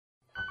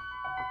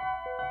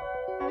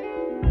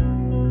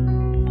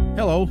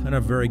Hello, and a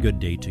very good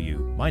day to you.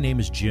 My name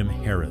is Jim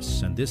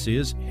Harris, and this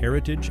is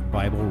Heritage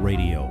Bible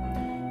Radio.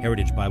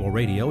 Heritage Bible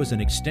Radio is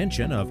an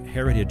extension of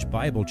Heritage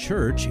Bible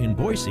Church in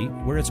Boise,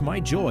 where it's my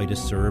joy to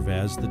serve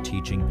as the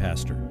teaching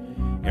pastor.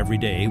 Every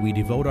day, we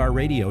devote our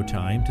radio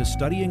time to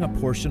studying a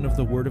portion of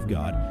the Word of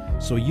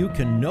God so you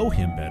can know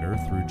Him better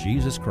through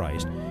Jesus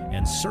Christ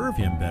and serve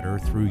Him better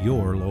through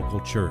your local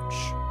church.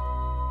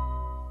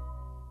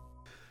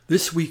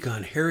 This week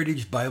on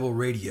Heritage Bible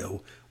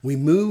Radio, we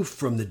move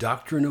from the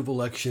doctrine of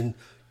election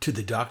to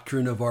the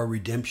doctrine of our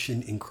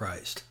redemption in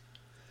Christ.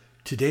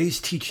 Today's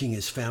teaching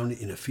is found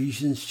in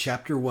Ephesians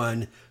chapter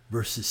 1,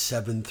 verses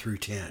 7 through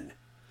 10.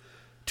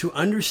 To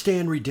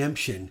understand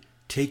redemption,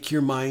 take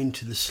your mind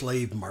to the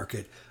slave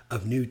market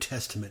of New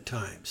Testament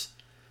times.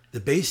 The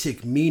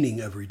basic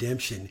meaning of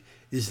redemption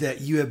is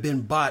that you have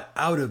been bought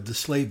out of the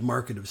slave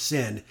market of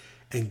sin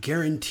and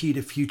guaranteed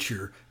a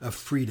future of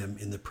freedom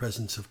in the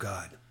presence of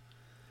God.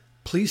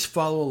 Please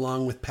follow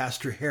along with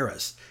Pastor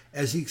Harris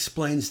as he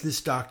explains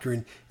this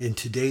doctrine in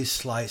today's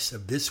slice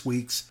of this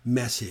week's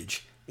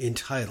message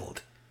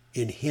entitled,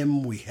 In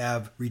Him We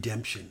Have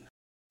Redemption.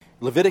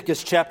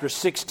 Leviticus chapter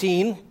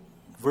 16,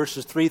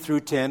 verses 3 through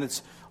 10.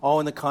 It's all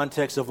in the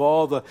context of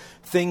all the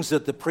things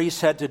that the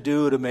priests had to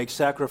do to make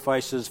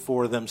sacrifices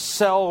for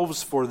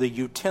themselves, for the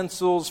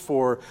utensils,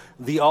 for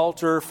the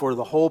altar, for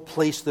the whole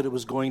place that it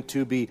was going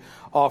to be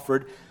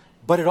offered.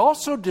 But it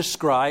also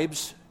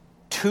describes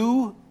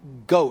two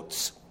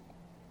goats.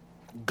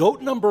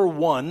 Goat number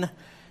 1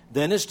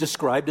 then is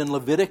described in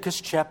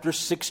Leviticus chapter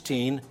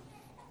 16,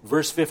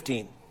 verse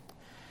 15.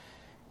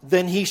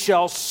 Then he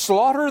shall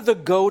slaughter the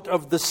goat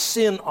of the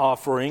sin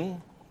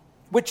offering,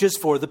 which is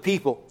for the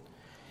people,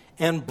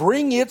 and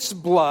bring its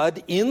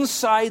blood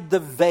inside the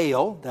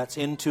veil, that's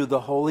into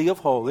the Holy of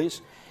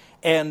Holies,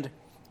 and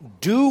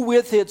do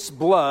with its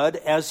blood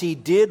as he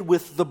did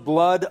with the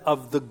blood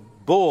of the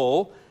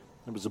bull.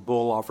 There was a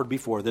bull offered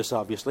before this,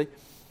 obviously.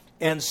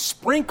 And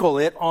sprinkle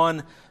it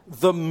on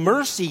the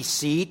mercy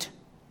seat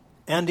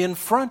and in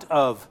front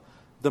of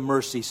the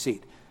mercy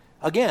seat.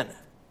 Again,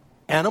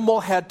 animal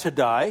had to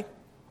die,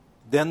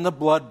 then the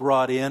blood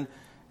brought in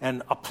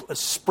and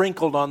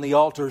sprinkled on the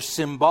altar,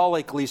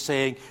 symbolically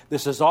saying,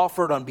 this is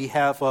offered on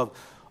behalf of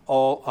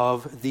all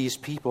of these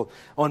people.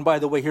 Oh, and by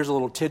the way, here's a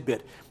little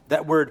tidbit.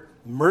 That word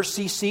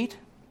mercy seat,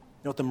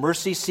 you know what the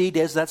mercy seat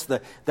is? That's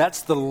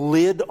the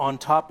lid on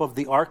top of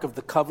the Ark of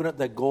the Covenant,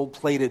 that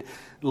gold-plated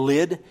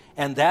lid.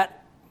 And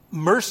that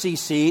mercy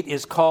seat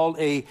is called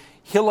a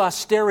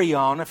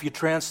hilasterion, if you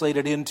translate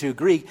it into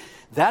Greek.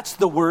 That's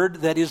the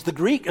word that is the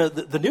Greek,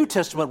 the New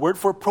Testament word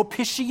for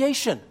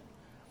propitiation.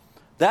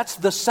 That's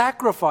the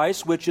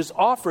sacrifice which is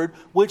offered,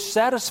 which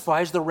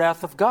satisfies the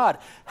wrath of God.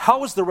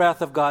 How is the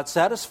wrath of God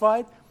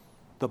satisfied?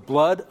 The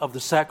blood of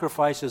the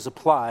sacrifice is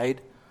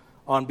applied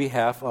on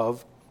behalf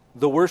of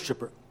the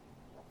worshiper.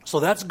 So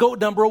that's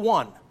goat number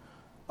 1,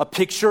 a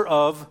picture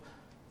of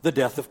the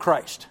death of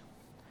Christ.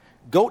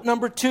 Goat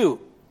number 2,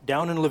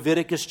 down in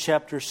Leviticus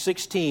chapter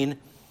 16,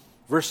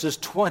 verses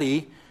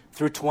 20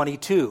 through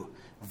 22.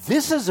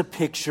 This is a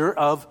picture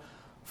of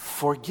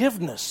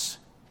forgiveness.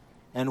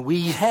 And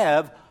we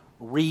have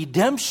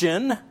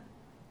redemption,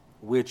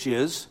 which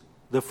is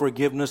the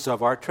forgiveness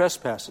of our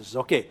trespasses.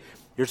 Okay,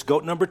 here's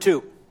goat number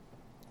 2,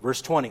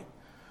 verse 20.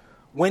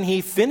 When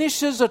he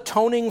finishes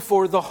atoning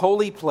for the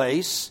holy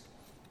place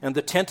and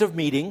the tent of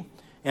meeting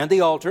and the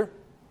altar,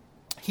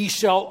 he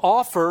shall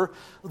offer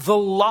the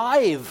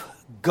live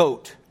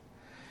goat.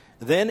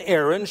 Then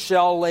Aaron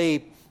shall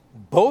lay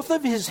both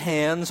of his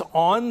hands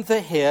on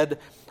the head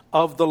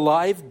of the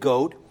live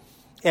goat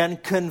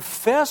and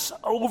confess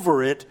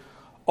over it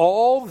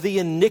all the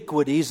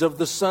iniquities of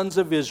the sons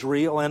of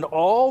Israel and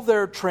all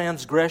their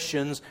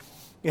transgressions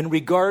in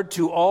regard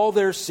to all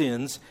their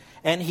sins,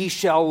 and he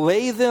shall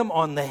lay them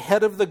on the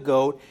head of the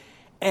goat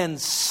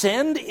and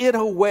send it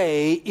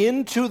away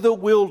into the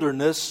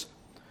wilderness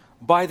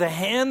by the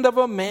hand of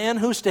a man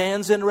who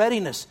stands in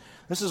readiness.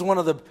 This is one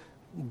of the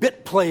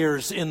bit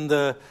players in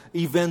the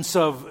events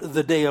of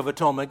the Day of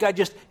Atonement. The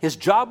guy his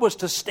job was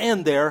to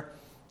stand there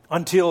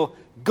until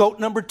goat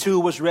number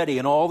 2 was ready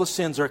and all the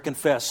sins are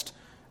confessed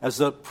as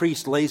the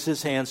priest lays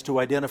his hands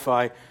to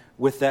identify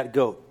with that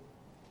goat.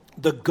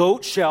 The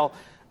goat shall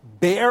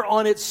bear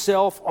on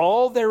itself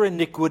all their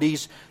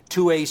iniquities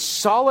to a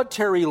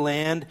solitary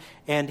land,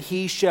 and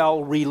he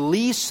shall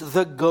release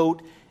the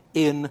goat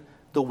in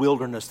the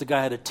wilderness. The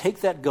guy had to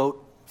take that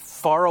goat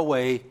far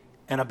away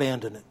and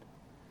abandon it.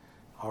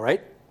 All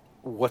right,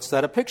 what's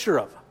that a picture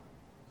of?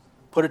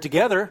 Put it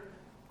together,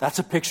 that's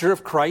a picture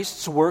of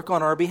Christ's work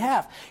on our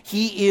behalf.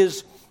 He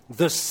is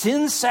the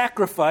sin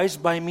sacrifice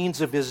by means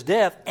of his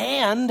death,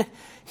 and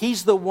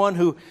he's the one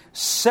who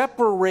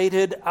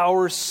separated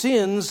our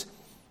sins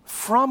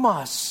from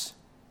us.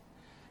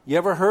 You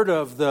ever heard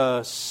of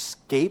the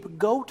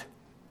scapegoat?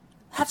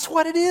 That's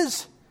what it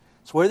is.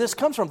 That's where this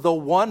comes from. The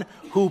one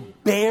who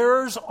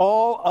bears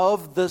all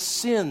of the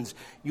sins.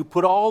 You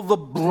put all the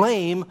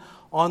blame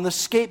on the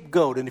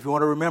scapegoat. And if you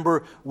want to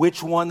remember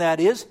which one that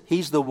is,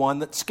 he's the one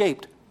that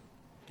scaped.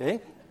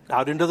 Okay?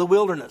 Out into the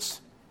wilderness.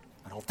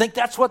 I don't think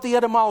that's what the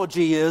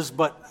etymology is,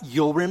 but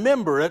you'll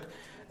remember it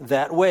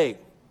that way.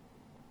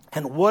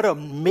 And what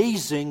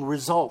amazing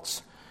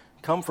results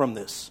come from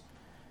this.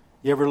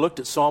 You ever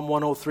looked at Psalm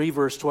 103,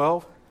 verse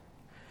 12?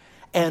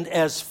 And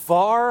as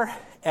far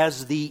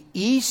as the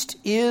east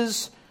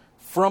is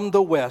from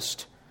the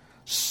west,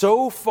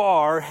 so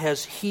far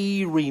has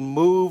he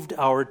removed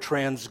our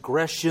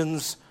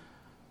transgressions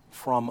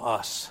from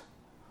us.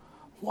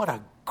 What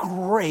a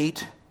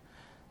great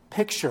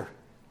picture.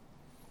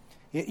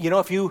 You know,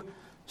 if you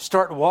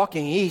start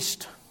walking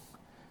east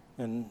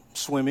and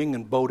swimming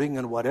and boating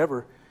and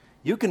whatever,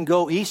 you can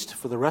go east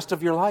for the rest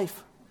of your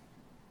life.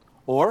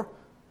 Or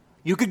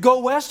you could go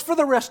west for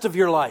the rest of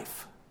your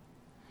life.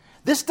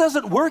 This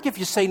doesn't work if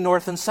you say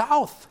north and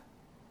south.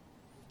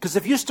 Because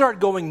if you start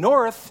going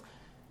north,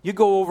 you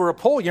go over a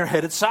pole, you're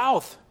headed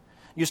south.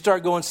 You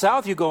start going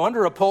south, you go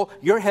under a pole,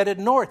 you're headed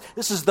north.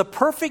 This is the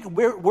perfect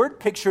word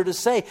picture to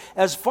say,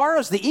 as far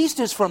as the east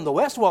is from the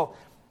west, well,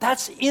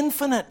 that's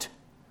infinite.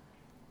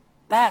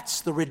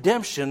 That's the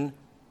redemption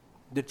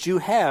that you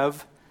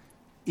have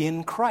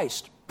in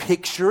Christ,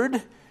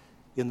 pictured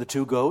in the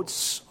two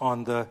goats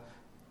on the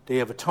Day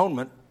of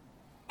Atonement,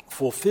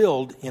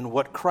 fulfilled in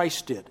what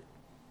Christ did.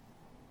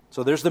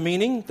 So there's the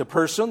meaning, the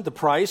person, the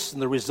price,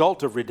 and the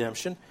result of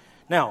redemption.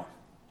 Now,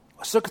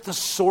 let's look at the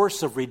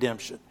source of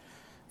redemption.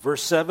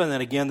 Verse 7,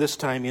 and again this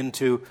time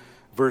into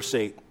verse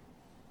 8.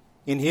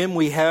 In him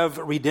we have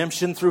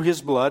redemption through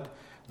his blood,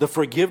 the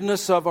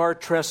forgiveness of our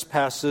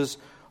trespasses,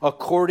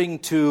 according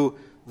to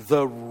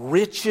the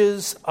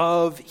riches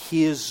of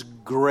his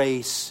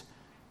grace,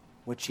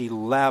 which he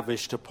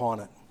lavished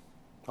upon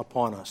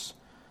us.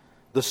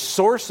 The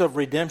source of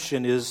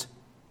redemption is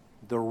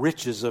the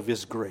riches of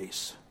his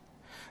grace.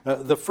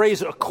 The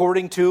phrase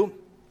according to,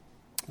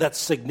 that's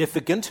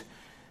significant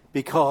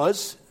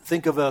because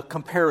think of a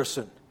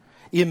comparison.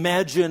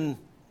 Imagine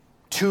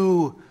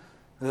two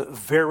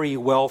very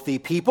wealthy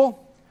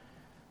people,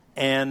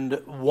 and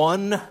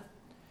one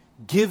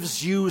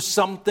gives you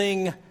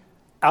something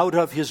out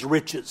of his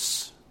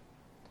riches.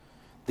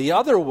 The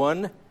other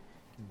one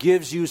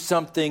gives you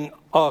something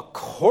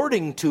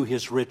according to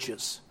his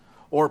riches,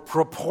 or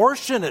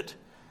proportionate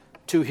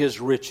to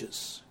his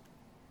riches.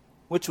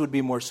 Which would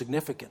be more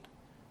significant?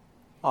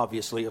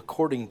 Obviously,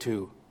 according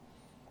to.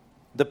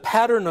 The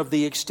pattern of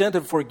the extent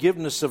of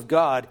forgiveness of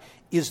God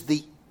is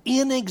the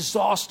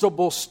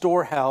inexhaustible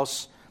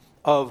storehouse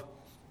of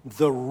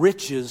the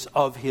riches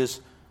of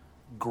his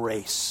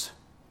grace.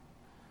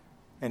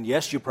 And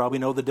yes, you probably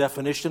know the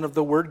definition of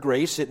the word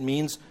grace. It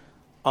means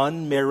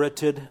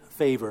unmerited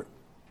favor.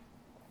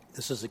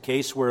 This is a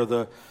case where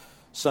the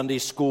Sunday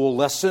school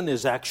lesson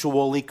is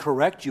actually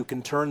correct. You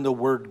can turn the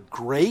word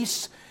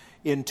grace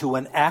into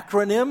an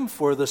acronym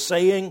for the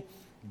saying,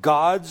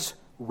 God's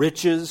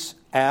riches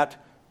at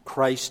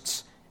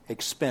Christ's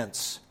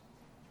expense.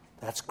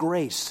 That's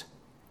grace.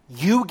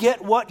 You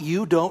get what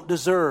you don't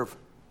deserve.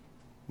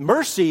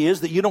 Mercy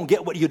is that you don't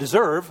get what you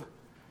deserve.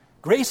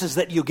 Grace is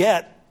that you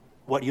get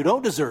what you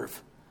don't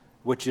deserve,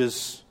 which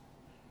is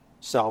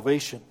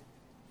salvation.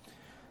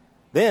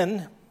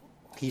 Then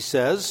he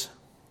says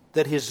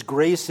that his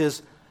grace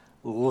is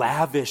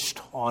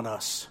lavished on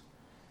us.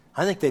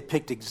 I think they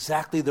picked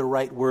exactly the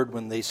right word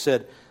when they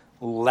said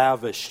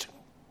lavished.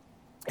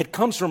 It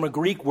comes from a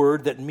Greek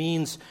word that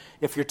means,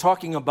 if you're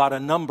talking about a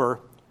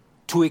number,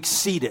 to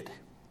exceed it.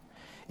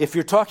 If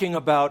you're talking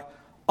about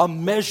a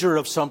measure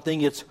of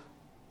something, it's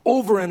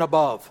over and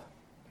above,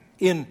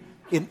 in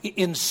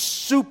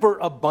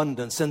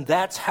superabundance. And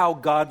that's how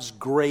God's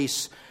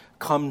grace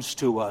comes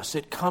to us.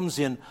 It comes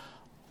in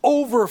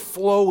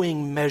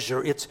overflowing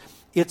measure. It's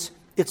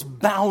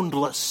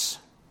boundless.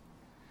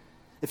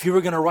 If you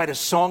were going to write a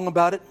song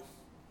about it,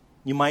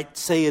 you might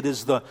say it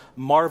is the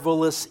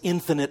marvelous,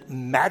 infinite,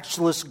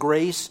 matchless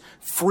grace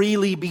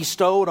freely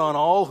bestowed on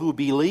all who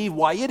believe.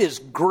 Why, it is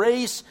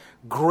grace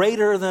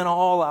greater than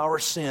all our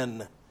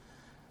sin.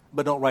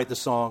 But don't write the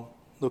song.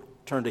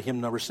 Look, turn to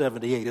hymn number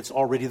 78. It's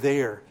already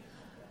there.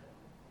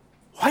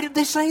 Why did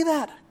they say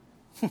that?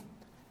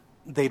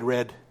 They'd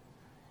read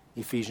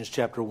Ephesians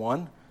chapter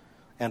 1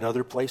 and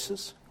other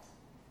places.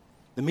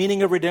 The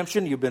meaning of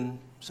redemption, you've been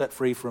set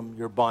free from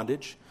your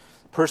bondage.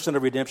 The person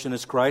of redemption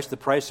is Christ. The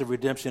price of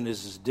redemption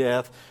is his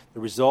death. The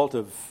result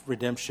of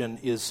redemption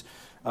is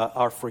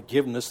our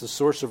forgiveness. The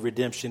source of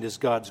redemption is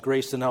God's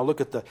grace. And now look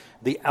at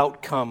the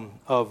outcome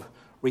of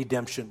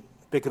redemption.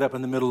 Pick it up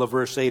in the middle of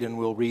verse 8 and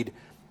we'll read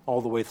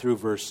all the way through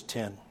verse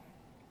 10.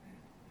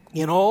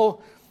 In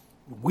all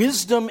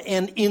wisdom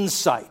and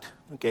insight.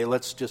 Okay,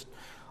 let's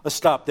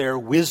stop there.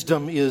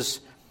 Wisdom is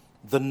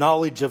the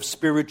knowledge of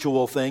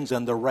spiritual things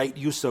and the right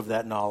use of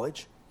that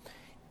knowledge.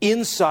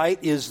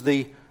 Insight is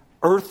the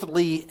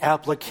earthly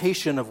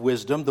application of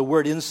wisdom. The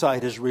word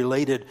insight is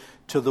related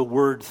to the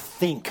word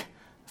think,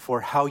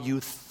 for how you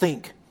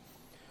think.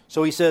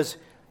 So he says,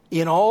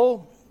 in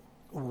all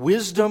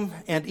wisdom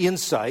and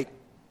insight,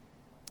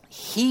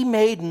 he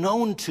made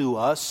known to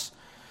us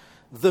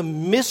the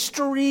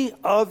mystery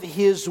of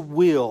his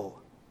will,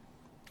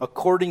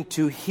 according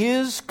to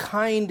his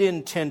kind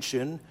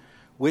intention,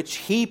 which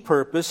he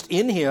purposed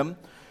in him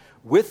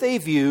with a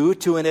view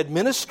to an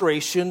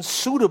administration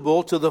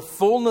suitable to the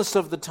fullness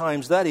of the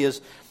times, that is,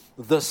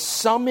 the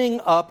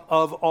summing up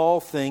of all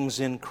things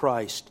in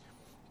Christ,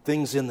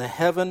 things in the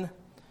heavens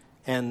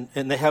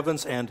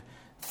and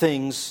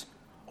things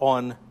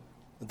on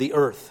the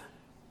earth.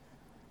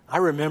 I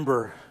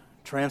remember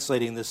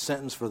translating this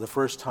sentence for the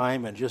first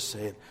time and just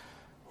saying,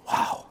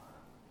 wow,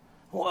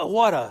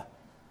 what a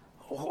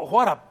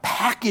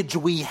package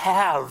we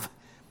have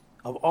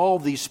of all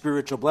these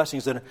spiritual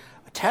blessings that are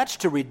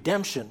attached to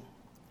redemption.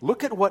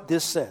 Look at what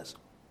this says.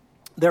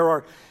 There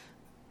are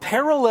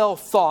parallel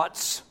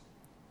thoughts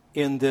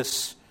in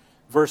this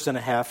verse and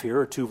a half here,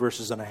 or 2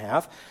 verses and a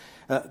half.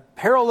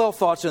 Parallel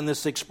thoughts in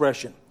this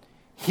expression.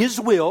 His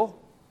will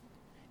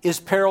is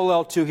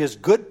parallel to his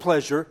good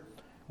pleasure,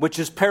 which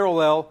is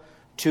parallel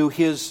to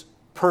his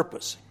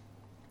purpose.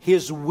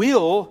 His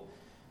will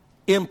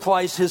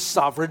implies his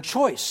sovereign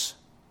choice.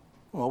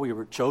 Well, we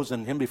were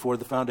chosen in him before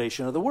the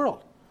foundation of the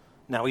world.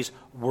 Now he's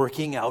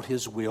working out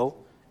his will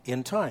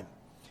in time.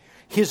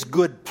 His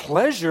good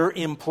pleasure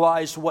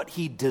implies what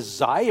he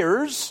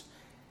desires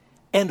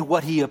and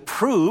what he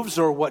approves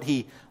or what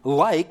he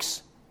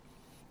likes.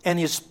 And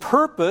his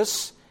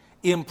purpose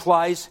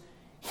implies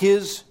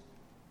his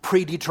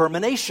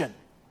predetermination.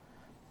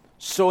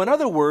 So in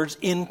other words,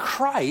 in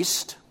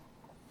Christ,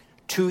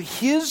 to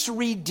his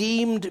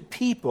redeemed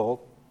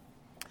people,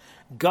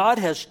 God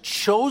has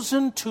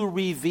chosen to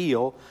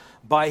reveal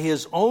by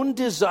his own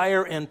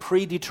desire and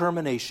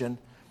predetermination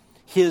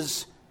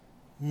his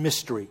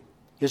mystery,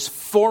 his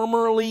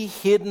formerly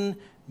hidden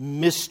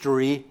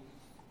mystery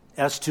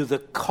as to the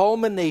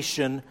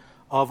culmination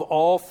of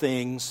all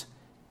things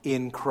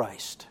in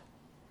Christ.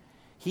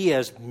 He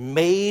has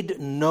made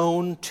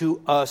known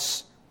to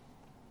us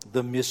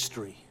the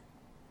mystery.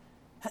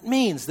 That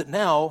means that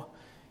now,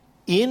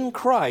 in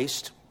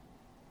Christ,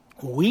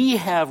 we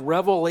have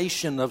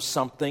revelation of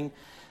something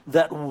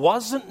that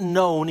wasn't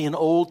known in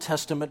Old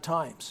Testament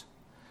times.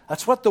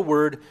 That's what the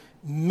word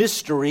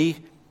mystery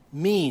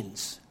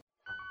means.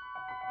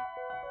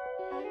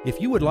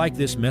 If you would like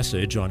this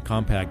message on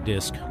compact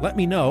disc, let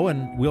me know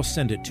and we'll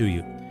send it to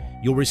you.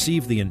 You'll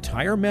receive the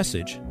entire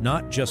message,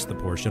 not just the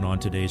portion on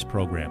today's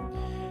program.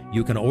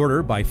 You can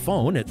order by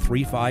phone at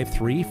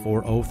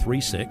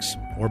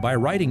 353-4036 or by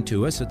writing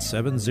to us at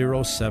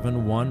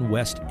 7071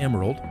 West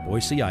Emerald,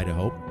 Boise,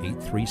 Idaho,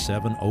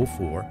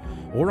 83704,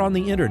 or on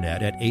the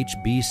internet at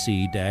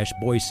hbc-boise.org.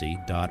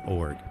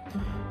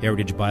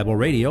 Heritage Bible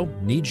Radio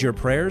needs your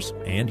prayers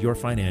and your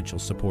financial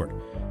support.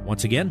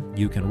 Once again,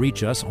 you can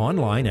reach us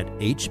online at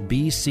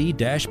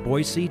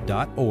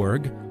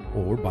hbc-boise.org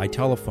or by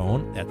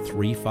telephone at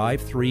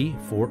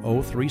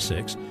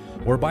 353-4036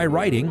 or by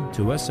writing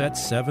to us at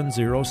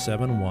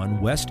 7071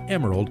 West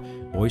Emerald,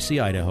 Boise,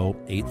 Idaho,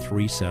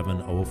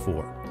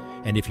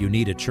 83704. And if you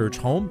need a church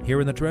home here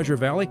in the Treasure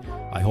Valley,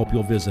 I hope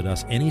you'll visit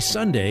us any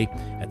Sunday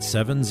at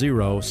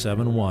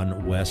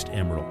 7071 West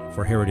Emerald.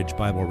 For Heritage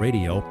Bible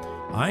Radio,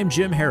 I'm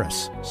Jim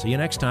Harris. See you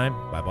next time.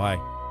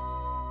 Bye-bye.